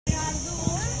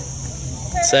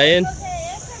Saying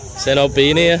I've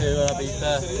been here.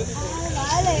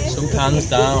 Some cans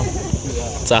down.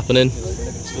 What's happening?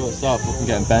 Start fucking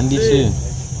getting bendy soon.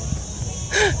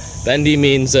 Bendy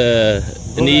means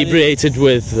inebriated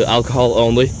with alcohol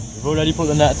only. We've already put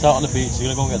the nets out on the beach, so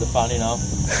you're gonna go and get the fanny now.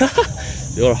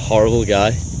 You're a horrible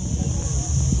guy.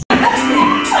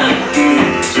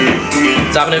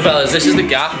 What's happening, fellas? This is the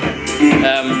gap.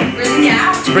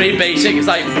 It's pretty basic. It's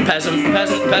like peasant-y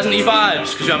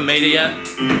vibes because we haven't made it yet.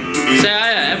 Say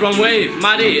hi, everyone wave.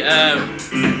 Maddie,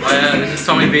 this is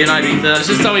Tommy B and Ibiza. This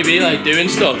is Tommy B, like doing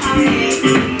stuff.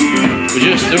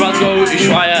 We're about to go to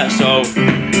Ushuaia, so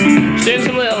just doing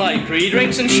some little like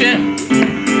pre-drinks and shit.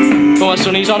 Put my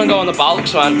sunnies on and go on the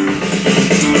balks, man.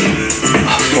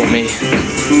 Oh, fuck me.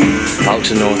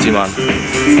 Balks are naughty, man.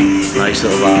 Nice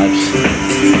little vibes.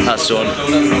 That sun. I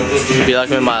feel like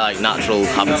I'm in my like natural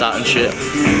habitat and shit.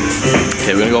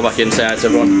 Okay, we're gonna go back in and say hi to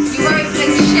everyone. You won't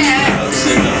take shit.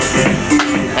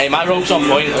 Hey, my rope's on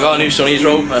point. I got a new sunnies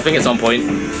rope. I think it's on point.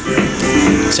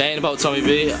 Saying about Tommy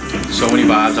B. So many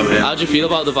vibes over here. How do you feel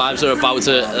about the vibes that are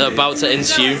about to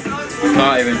ensue?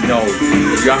 Can't even know.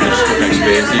 You have to just fucking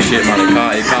experience this shit, man.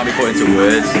 It can't be put into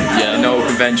words. Yeah. No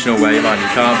conventional way, man. You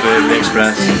can't verbally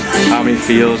express how many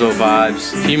feels or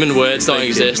vibes. Human words don't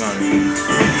exist. Man.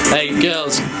 Hey,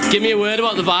 girls, give me a word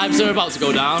about the vibes that are about to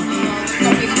go down.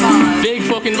 Big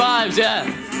fucking vibes, yeah.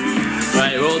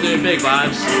 Right, we're all doing big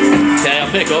vibes. Okay, I'll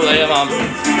pick up later, man.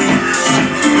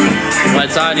 Right,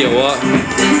 tidy or what?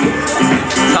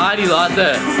 Tidy lad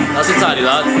there. That's a tidy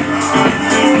lad.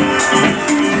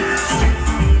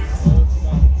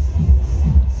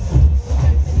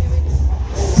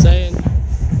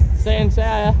 Saying, say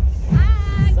hiya.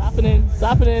 Hi. It's happening, it's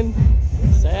happening.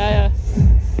 Say hiya.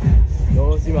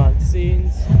 Naughty man,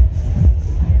 scenes.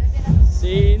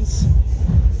 Scenes.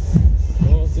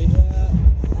 Naughty.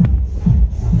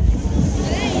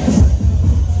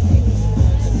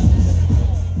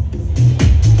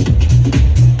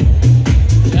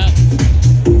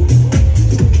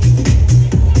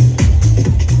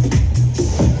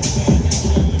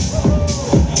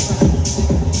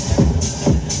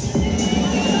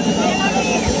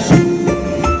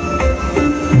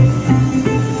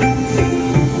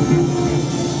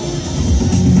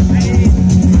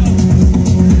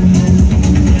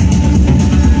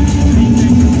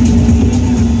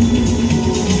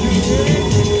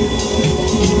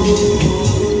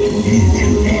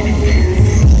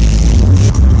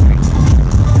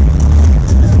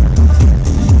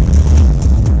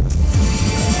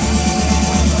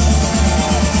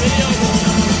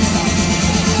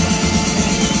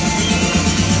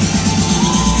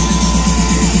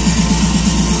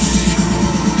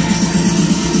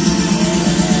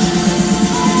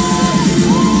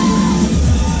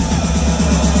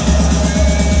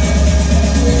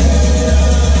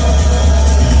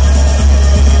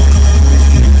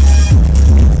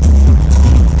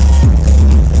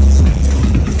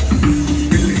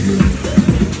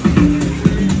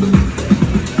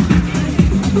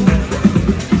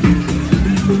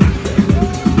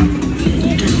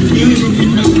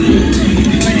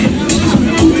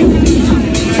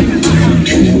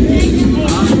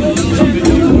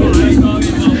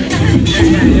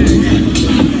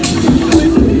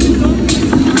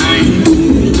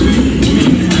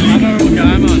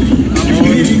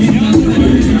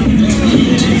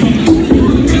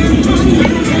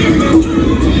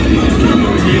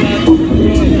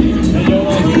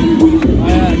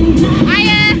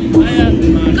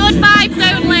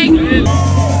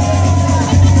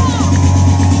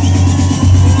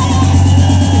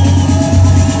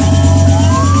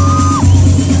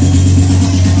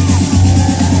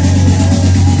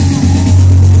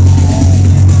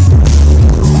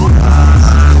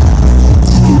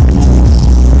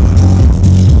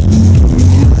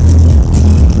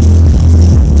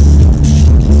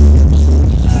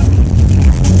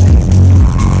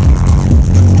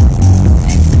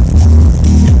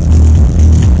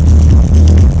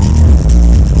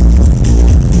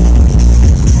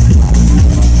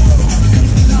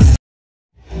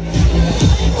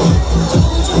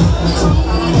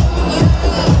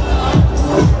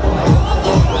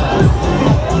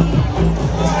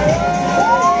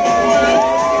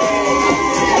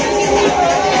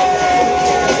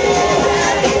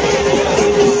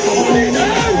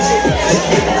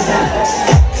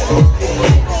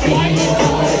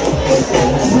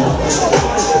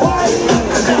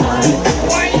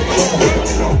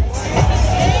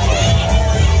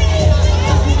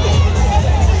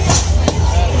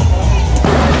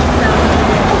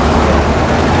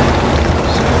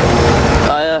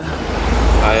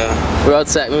 We're out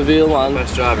Techmobile, man.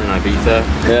 Best driver in Ibiza.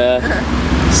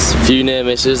 Yeah. It's a few near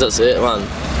misses, that's it, man.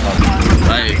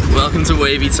 Right, welcome to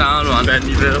Wavy Town, man.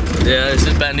 Bendyville. Yeah, this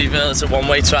is Bendyville. It's a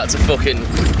one-way track to fucking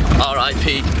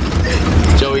R.I.P.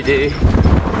 Joey D.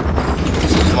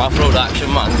 Some off-road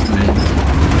action, man.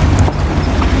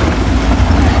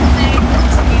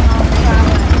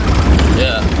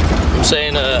 Yeah, I'm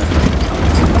saying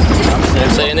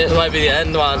it might be the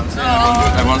end, man.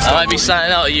 I might be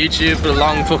signing out of YouTube for a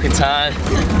long fucking time.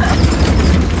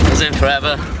 As in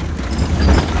forever.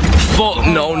 Fuck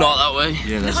no, not that way.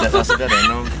 Yeah, that's a dead end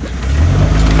now.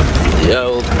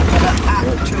 Yo,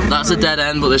 that's a dead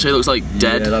end, but this way looks like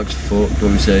dead. Yeah, that's fucked,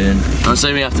 what we're saying. I'm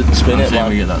saying we have to spin it, man.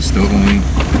 We get that stuck, and we...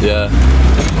 Yeah.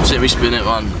 I'm saying we spin it,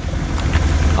 man.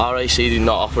 RAC do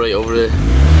not operate over here.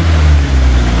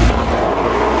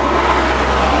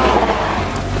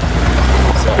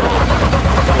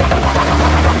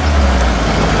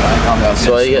 That's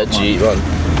why you get a Jeep, man.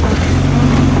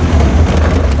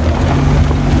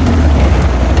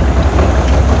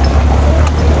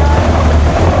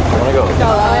 Wanna go?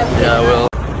 Yeah, I will.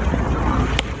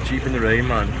 Jeep in the rain,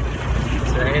 man.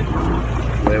 Saying?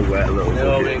 We're wet a little.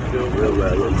 No, being cool. Real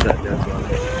wet, a little tech, that's one.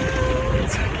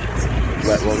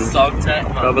 Wet ones. Dog tech,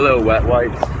 man. Have a little wet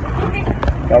wipes.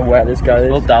 How wet this guy is.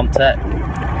 Little damp tech.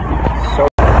 So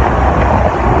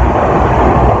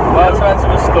well, time to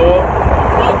a storm.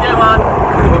 Fuck yeah, man.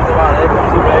 Look at that, here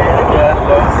comes the rain again.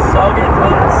 Loads of soggy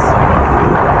cunts.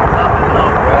 Happening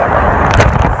out wet.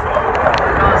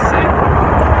 Can't see.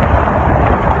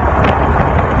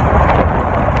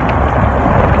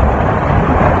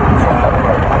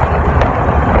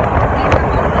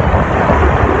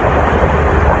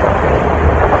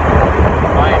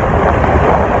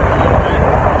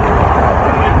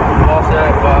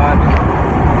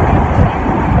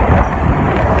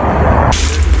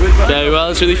 Okay, well,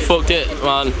 it's really fucked it,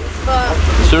 man.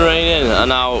 It's been raining, and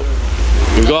now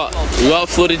we've got a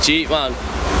flooded Jeep, man. We've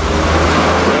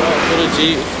got a flooded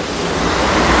Jeep.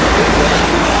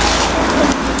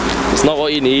 It's not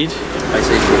what you need. I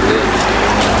say flooded.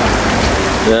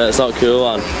 Yeah, it's not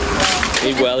cool, man.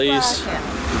 Need wellies.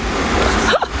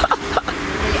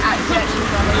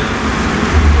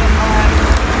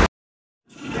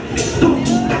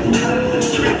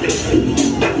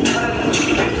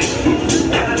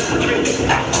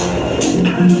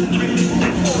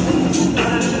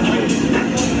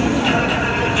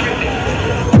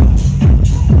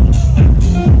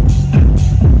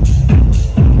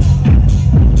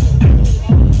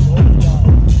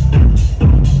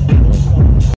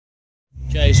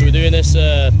 Okay, so we're doing this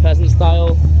peasant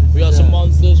style. We got some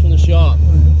monsters from the shop.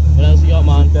 What else you got,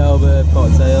 man? Velvet,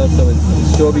 cocktail, so it's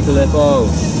strawberry calippo,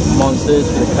 monsters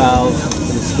for the cows,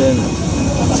 for the spin.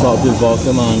 Topped with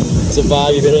vodka, man. It's a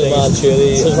vibey drink, man.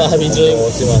 Chili. It's a vibey drink.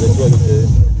 Water, man. It's what you do.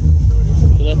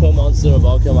 Calippo, monster, and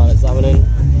vodka, man. It's happening.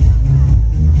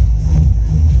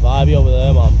 Vibey over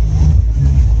there, man.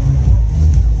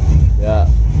 Yeah.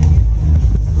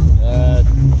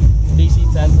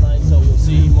 DC-10 tonight, so you'll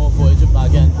see more footage of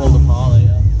that getting pulled apart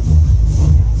later.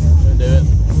 We're gonna do it.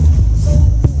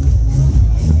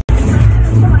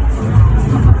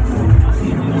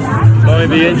 Tommy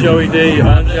B and Joey D,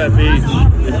 Anjet Beach.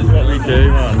 This is what we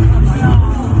do, man.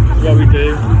 This is what we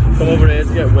do. Come over here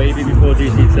to get wavy before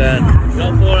DC-10. We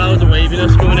got 4 hours of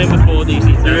waviness coming in before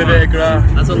DC-10. Do a bit of graph.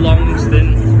 That's a long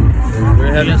stint. We're a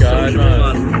heavy guys,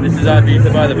 man. This is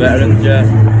Ibiza by the veterans, yeah.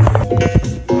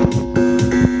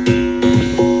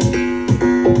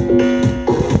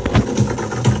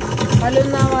 I don't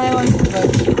know why I want to put.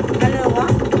 I don't know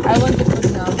what? I want to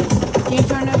put now. Can you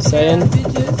turn up Saying?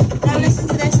 Bluetooth? Now listen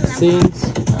to this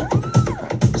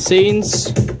one. Scenes.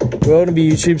 We're going to be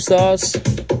YouTube stars.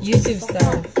 YouTube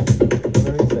star.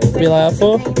 Be like that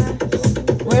for?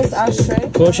 Where's Ashtray?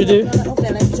 Of course you do.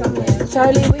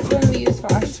 Charlie, which one we use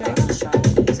for Ashtray? Temptation.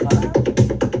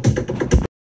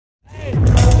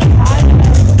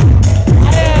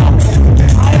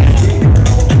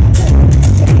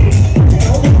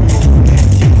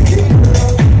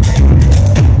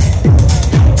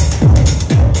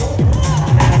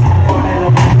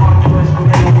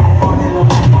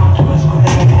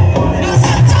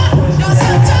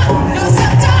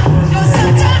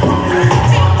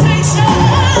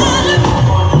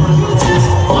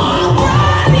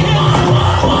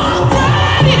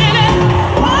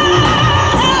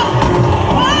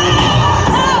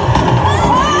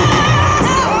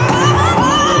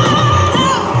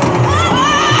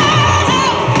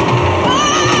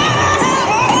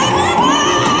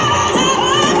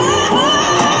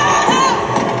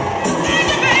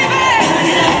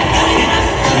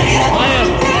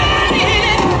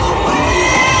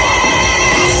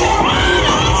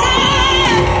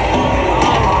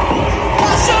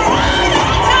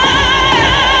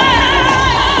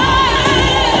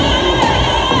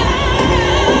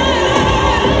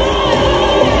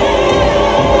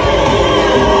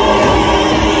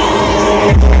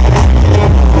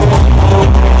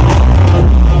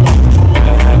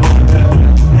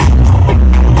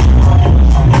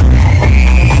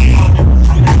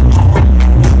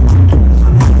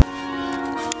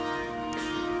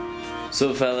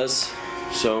 fellas.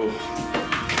 So,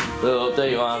 little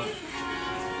update,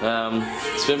 man.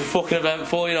 It's been fucking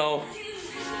eventful, you know.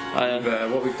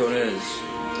 What we've done is,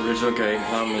 the original game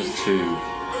plan was to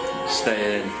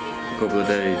stay in a couple of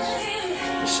days.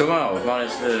 Somehow I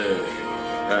managed to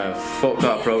fuck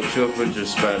that approach up and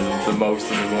just spend the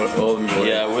most of the all the money.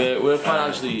 Yeah, we're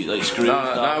financially like screwed.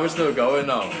 Nah, we're still going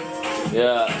now.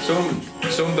 Yeah.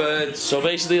 Some birds. So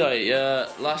basically, like, yeah,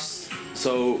 last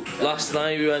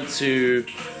night we went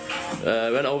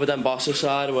over Denbossa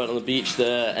side, went on the beach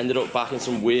there, ended up back in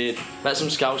some weird, met some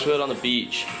Scousebird on the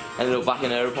beach, ended up back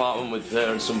in her apartment with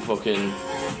her and some fucking,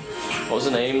 what was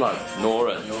her name, like,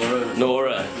 Nora,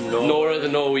 the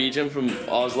Norwegian from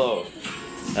Oslo.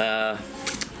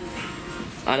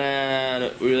 And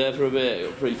then we were there for a bit,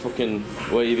 got pretty fucking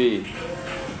wavy,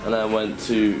 and then went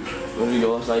to, where did we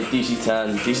go last night?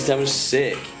 DC10. DC10 was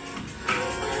sick.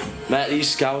 Met these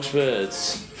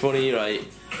Scousebirds, funny, right?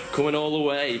 Coming all the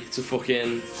way to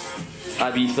fucking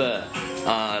Ibiza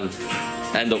and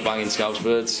end up banging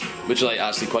Scousebirds, which are like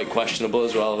actually quite questionable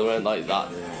as well. They weren't like that.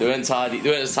 They weren't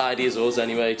as tidy as us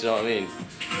anyway. Do you know what I mean?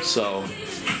 So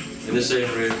In the same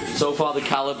room. So far, the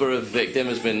caliber of victim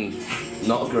has been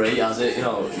not great, has it? You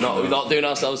know, we're not doing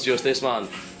ourselves justice, man.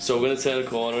 So we're gonna turn a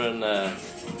corner and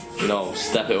you know,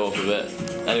 step it up a bit.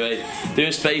 Anyway,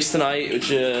 doing Space tonight, which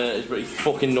is a pretty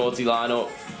fucking naughty lineup.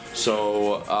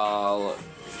 So I'll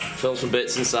film some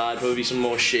bits inside, probably some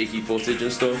more shaky footage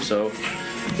and stuff. So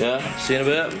yeah, see you in a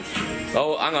bit.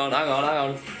 Oh, hang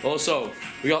on. Also,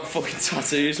 we got fucking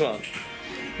tattoos, man.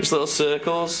 Just little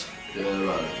circles. Yeah,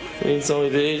 right. Me and Tommy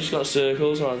B just got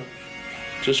circles, man.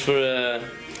 Just for we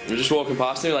were just walking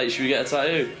past him, like, should we get a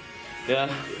tattoo? Yeah,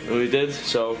 and we did.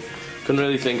 So couldn't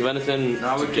really think of anything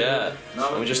to get.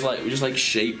 And we just like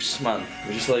shapes, man.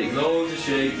 We're just like loads of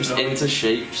shapes. Just into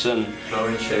shapes, and you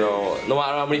know, no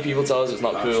matter how many people tell us it's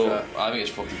not cool, right. I think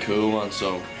it's fucking cool, man.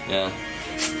 So yeah.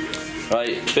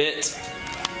 Right, bit.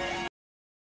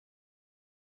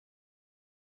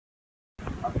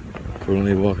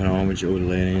 Currently walking home with Joe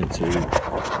Delaney and 2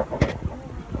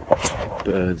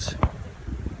 birds.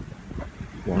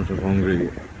 One from Hungary,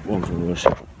 one from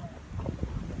Russia.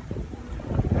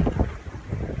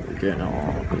 We're getting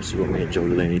on. This is what me and Joe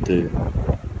Delaney do.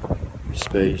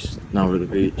 Space, now we're at the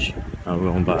beach, now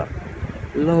we're going back.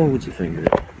 Loads of things.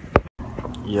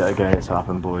 Yeah, again, it's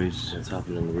happened, boys. It's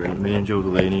happened in the room. Me and Joe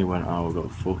Delaney went out, we got a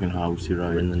fucking house here, right?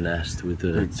 We're in the nest with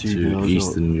the 2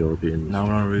 Eastern Europeans. Now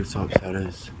we're on a rooftop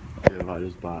terrace. They invited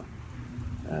us back.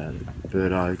 The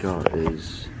bird I got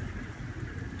is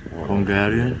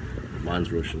Hungarian.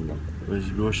 Mine's Russian, man.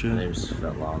 Where's Russian? My name's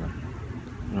Svetlana.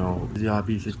 No, the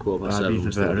Ibiza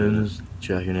veterans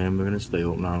checking in. We're gonna stay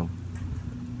up now.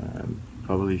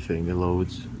 Probably finger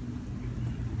loads.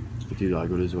 We do that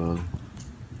good as well.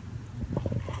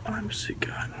 I'm a sick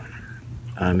guy, man.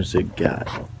 I'm a sick guy.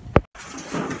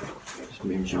 Just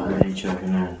me and Johnny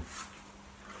checking in.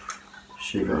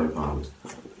 She got a bounce.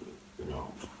 You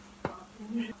know.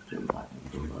 Didn't back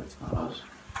to my house.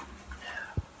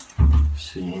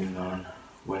 Seeing on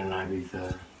when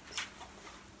Ibiza.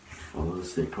 Follow the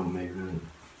sitcom movement.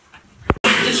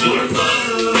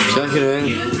 Check it in.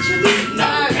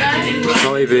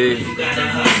 Tommy B.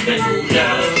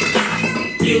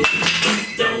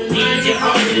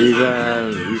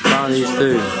 We found these 2.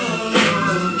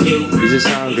 These are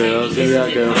sound girls, these are our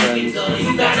girlfriends.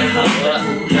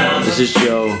 This is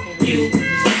Joe.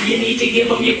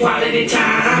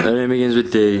 Her name begins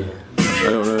with D. I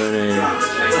don't know her name.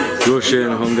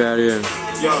 Russian, Hungarian.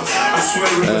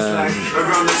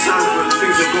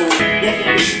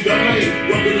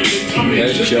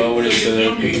 There's Joe with his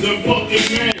bird.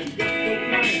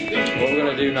 What we're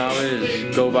gonna do now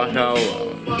is go back out,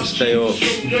 stay up,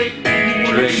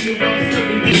 drink,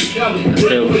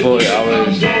 stay up for 40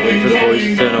 hours, wait for the boys to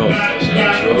turn up,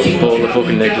 pull the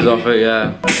fucking knickers off it,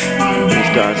 yeah. This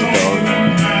guy's a dog.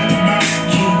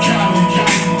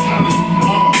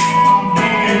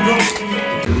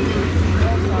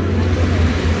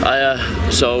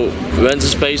 So we went to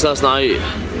Space last night,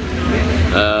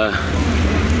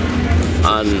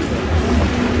 and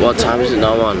what time is it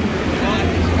now, man?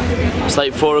 It's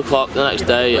like 4 o'clock the next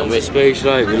day, and we Space,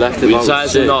 right? We left it. We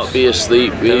decided to not be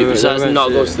asleep. We decided to not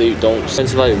go to sleep. Don't. Went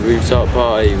to like rooftop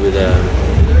party with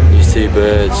these 2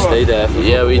 birds. Stayed there for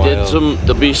yeah, we did some.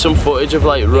 There'll be some footage of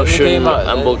like Russian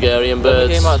and Bulgarian birds.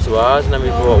 We came out to ours, and then we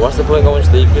thought, what's the point going to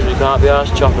sleep because we can't be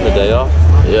arsed chopping the day off.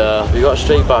 Yeah. We got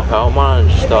straight back out, man, and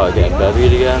just started getting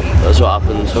bevied again. That's what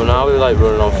happened. So now we're like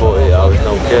running on 48 hours,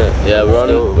 no kit. Yeah,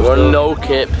 we're on no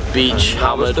kit, beach,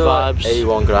 hammered vibes.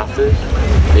 A1 grafters.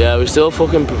 Yeah, we're still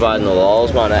fucking providing the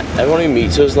lols, man. Everyone who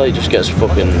meets us, like, just gets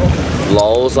fucking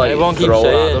lols, like, everyone keeps thrown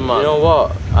saying, at them, man. you know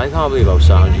what? I can't believe how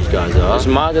sound these guys are. It's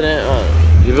mad, isn't it,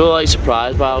 man? People are, like,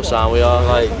 surprised by how sound we are.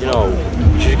 Like, you know,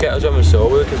 you should get us on the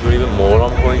sober because we're even more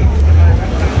on point.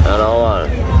 I know,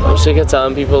 man. I'm sick of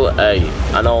telling people, hey,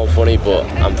 I know I'm funny, but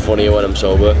I'm funnier when I'm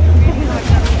sober.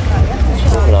 It's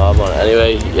fucking hard, man.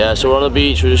 Anyway, yeah, so we're on the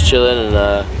beach, we're just chilling, and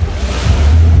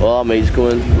well, our mate's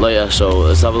coming later, so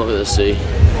let's have a look at the sea.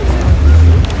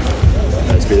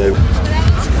 Let's be there.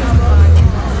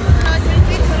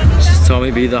 This is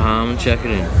Tommy B the Ham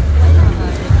checking in.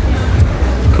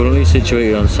 Currently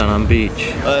situated on Sanam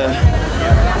Beach.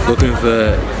 Looking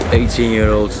for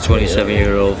 18-year-old to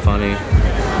 27-year-old Fanny.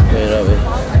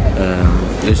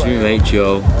 This is my mate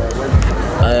Joe.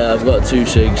 I've got 2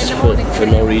 cigs for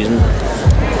no reason.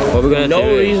 What we're gonna do?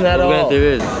 No reason at all. What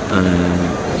we're gonna do is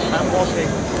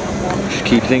just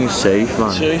keep things safe, man.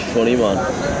 It's really funny, man.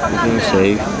 Keep things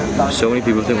safe. So many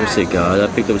people think we're sick guys. I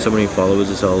picked up so many followers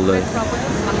this whole day.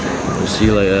 We'll see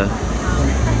you later.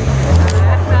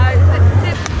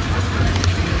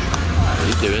 What are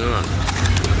you doing, man?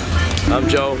 I'm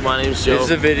Joe. My name's Joe. This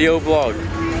is a video blog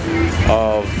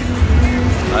of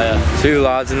 2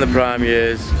 lads in the prime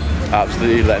years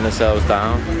absolutely letting themselves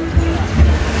down.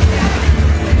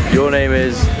 Your name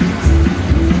is...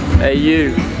 Hey,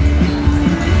 you.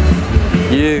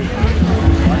 You.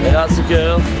 Hey, that's a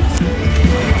girl.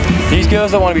 These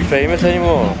girls don't want to be famous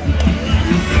anymore.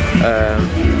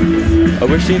 I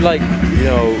wish they'd, like, you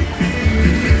know,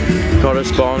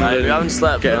 correspond. We haven't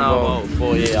slept for now about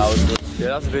 48 hours. Yeah,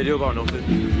 that's a video about nothing.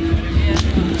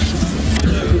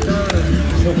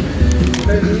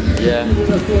 Yeah.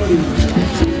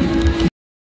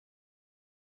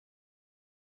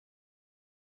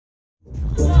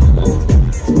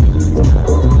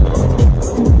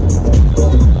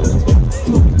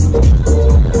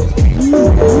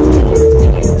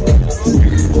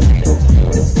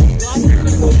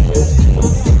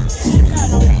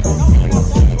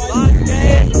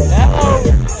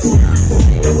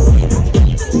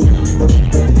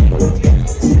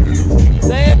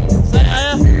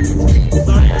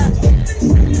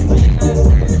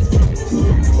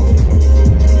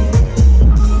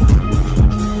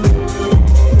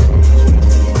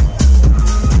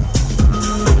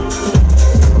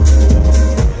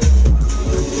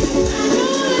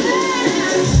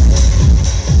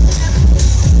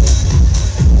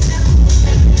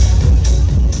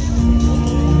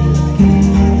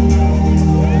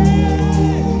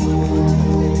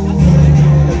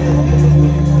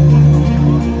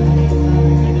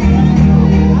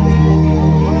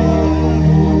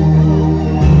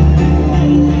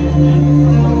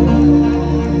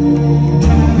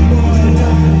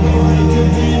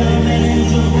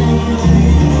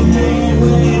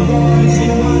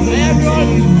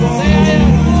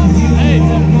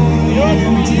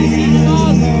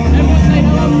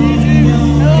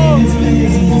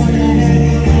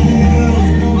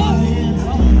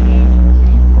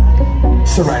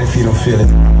 It's alright if you don't feel it.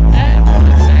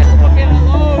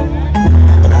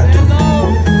 But I do.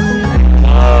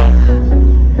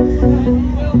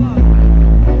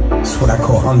 It's what I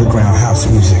call underground house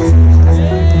music.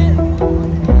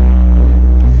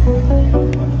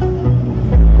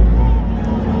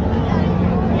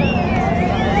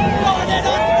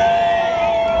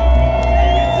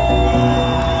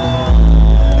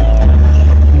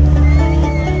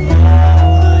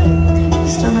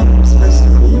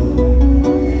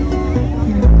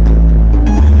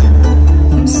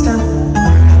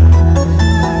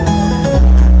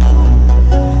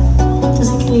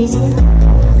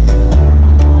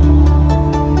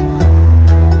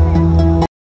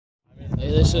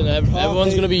 Listen,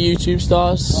 everyone's gonna be YouTube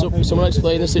stars. Someone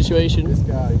explain the situation.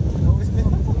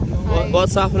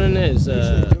 What's happening is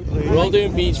we're all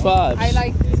doing beach vibes.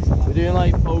 We're doing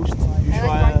like post.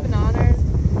 White bananas.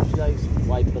 She likes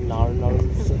white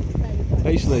bananas.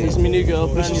 Basically, This is my new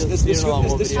girlfriend. this is going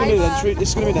to be the entry. This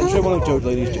is going to be the entry of one of Joe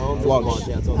Delaney's vlogs.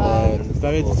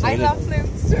 Very I entertaining. love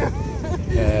flutes too.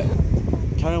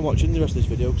 Carry on watching the rest of this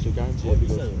video because I guarantee it'll be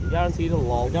good. Guaranteed a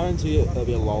lol. I guarantee it'll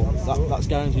be a lol. That's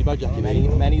guaranteed by Jackie B.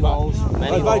 Many lols.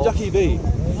 Many By lols. Jackie B.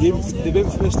 The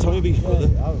infamous Tommy B's brother.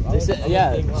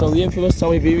 So the infamous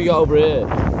Tommy B we got over here.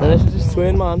 And this is his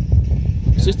twin, man.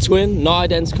 It's his twin, not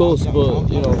identical, but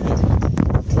you know.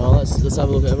 Well, let's have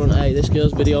a look at everyone. Hey, this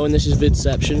girl's videoing. This is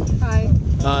Vidception. Hi.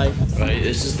 Hi. Right,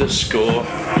 this is the score.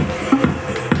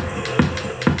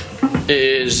 It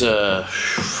is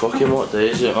fucking what day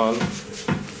is it on?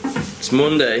 It's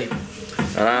Monday,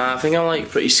 and I think I'm like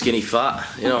pretty skinny fat.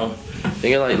 You know, I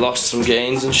think I like lost some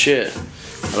gains and shit.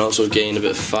 and also gained a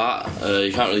bit of fat.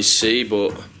 You can't really see,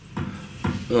 but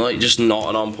I'm like just not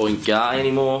an on-point guy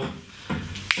anymore.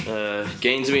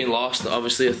 Gains are being lost.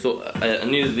 Obviously, I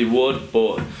knew that they would,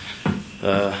 but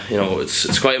you know,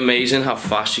 it's quite amazing how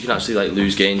fast you can actually like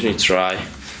lose gains when you try.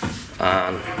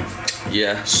 And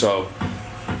yeah, so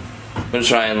I'm gonna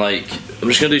try and I'm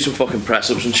just gonna do some fucking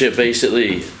press-ups and shit,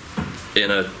 basically, in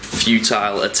a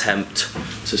futile attempt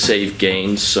to save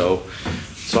gains. So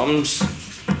I'm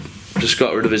just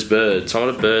got rid of his bird. So I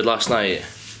had a bird last night.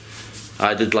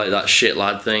 I did like that shit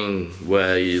lad thing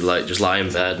where you like just lie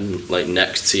in bed and like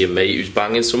next to your mate who's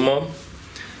banging someone.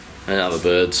 I didn't have a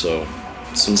bird, so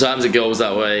sometimes it goes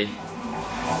that way.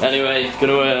 Anyway,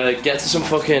 gonna get to some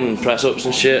fucking press-ups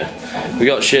and shit. We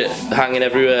got shit hanging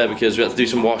everywhere because we had to do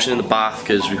some washing in the bath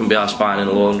because we couldn't be arsed fine in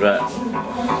the laundrette.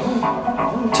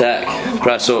 Tech,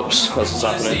 press-ups, that's what's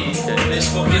happening.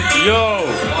 Yo!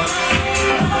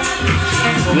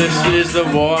 This is the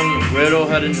one. We're all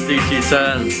heading to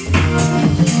DC10.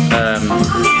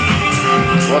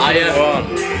 What's the one?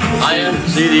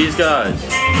 See these guys?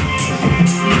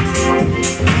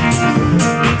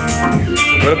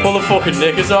 I'm gonna pull the fucking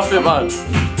knickers off it, man.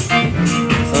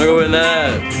 I'm gonna go in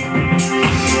there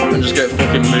and just get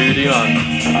fucking moody, man.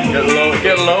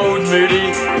 Get loads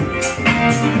moody.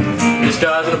 These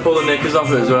guys are gonna pull the knickers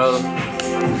off it as well.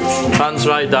 Pants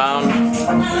right down.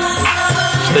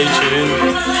 Stay tuned.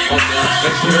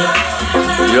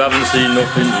 You haven't seen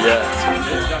nothing yet.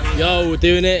 Yo, we're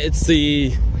doing it. It's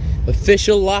the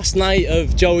official last night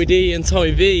of Joey D and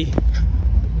Tommy V.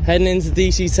 Heading into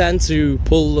DC10 to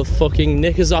pull the fucking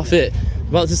knickers off it.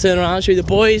 About to turn around and show you the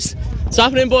boys. What's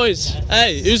happening, boys?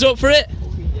 Hey, who's up for it?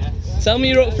 Yes. Tell me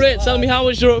you're up for it. Tell me how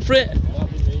much you're up for it.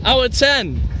 Out of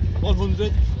 10?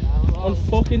 100.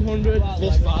 100.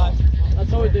 Plus 5. That's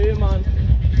how we do it, man.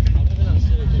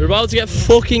 We're about to get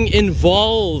fucking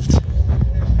involved.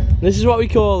 This is what we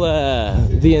call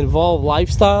the involved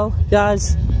lifestyle,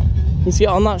 guys. You need to get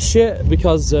on that shit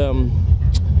because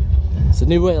it's a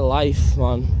new way of life,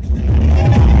 man.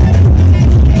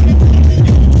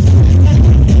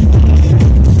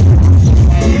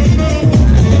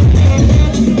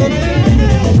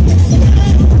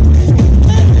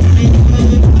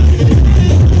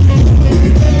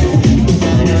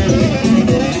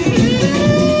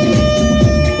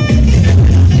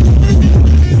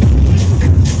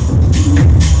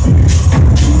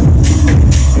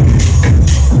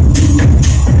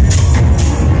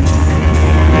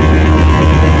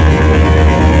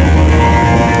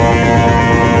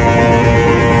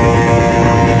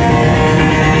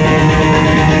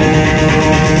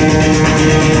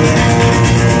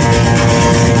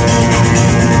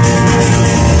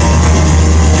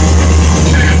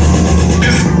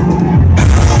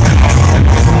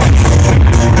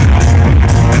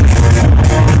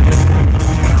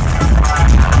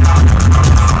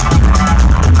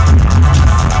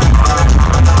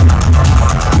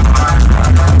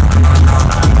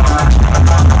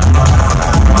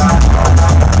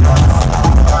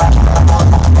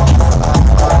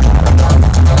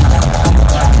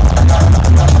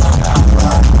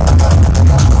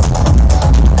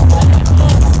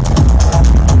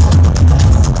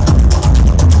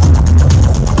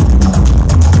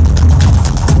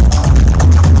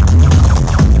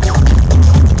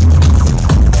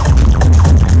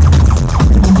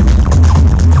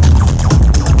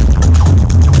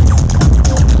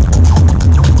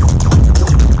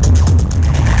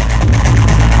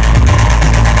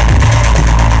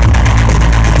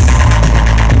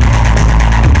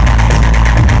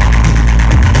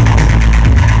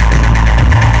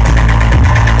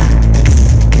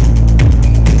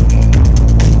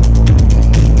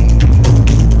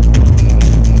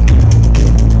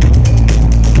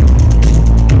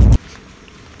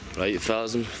 Right,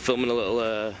 fellas, I'm filming a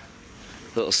little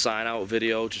sign out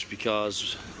video just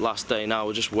because last day now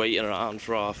we're just waiting around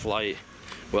for our flight,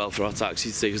 well, for our taxi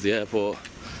to take us to the airport.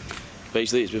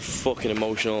 Basically, it's been fucking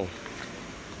emotional.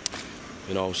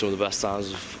 You know, some of the best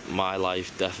times of my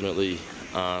life, definitely,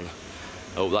 and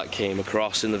I hope that came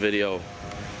across in the video.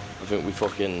 I think we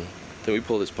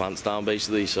pulled his pants down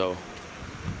basically, so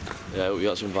yeah, we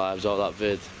got some vibes out of that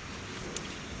vid.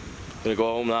 Gonna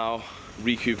go home now,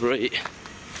 recuperate.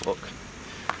 Fuck.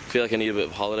 Feel like I need a bit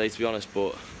of a holiday, to be honest,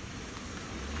 but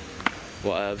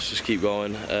whatever, just keep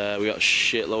going. We got a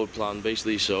shitload planned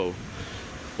basically, so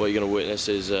what you're gonna witness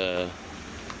is Joe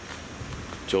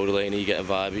Delaney getting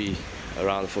vibey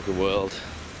around the fucking world.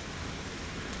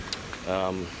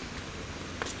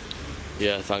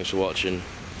 Yeah, thanks for watching.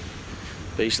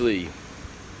 Basically,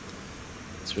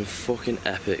 it's been fucking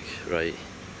epic, right?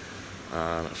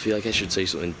 And I feel like I should say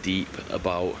something deep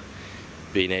about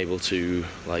being able to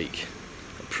like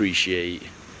appreciate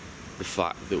the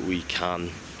fact that we can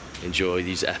enjoy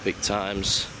these epic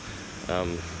times.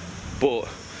 But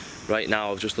right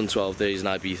now I've just done 12 days in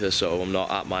Ibiza, so I'm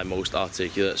not at my most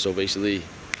articulate. So basically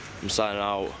I'm signing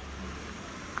out.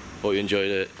 Hope you enjoyed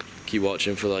it. Keep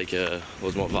watching for like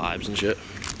loads more vibes and shit.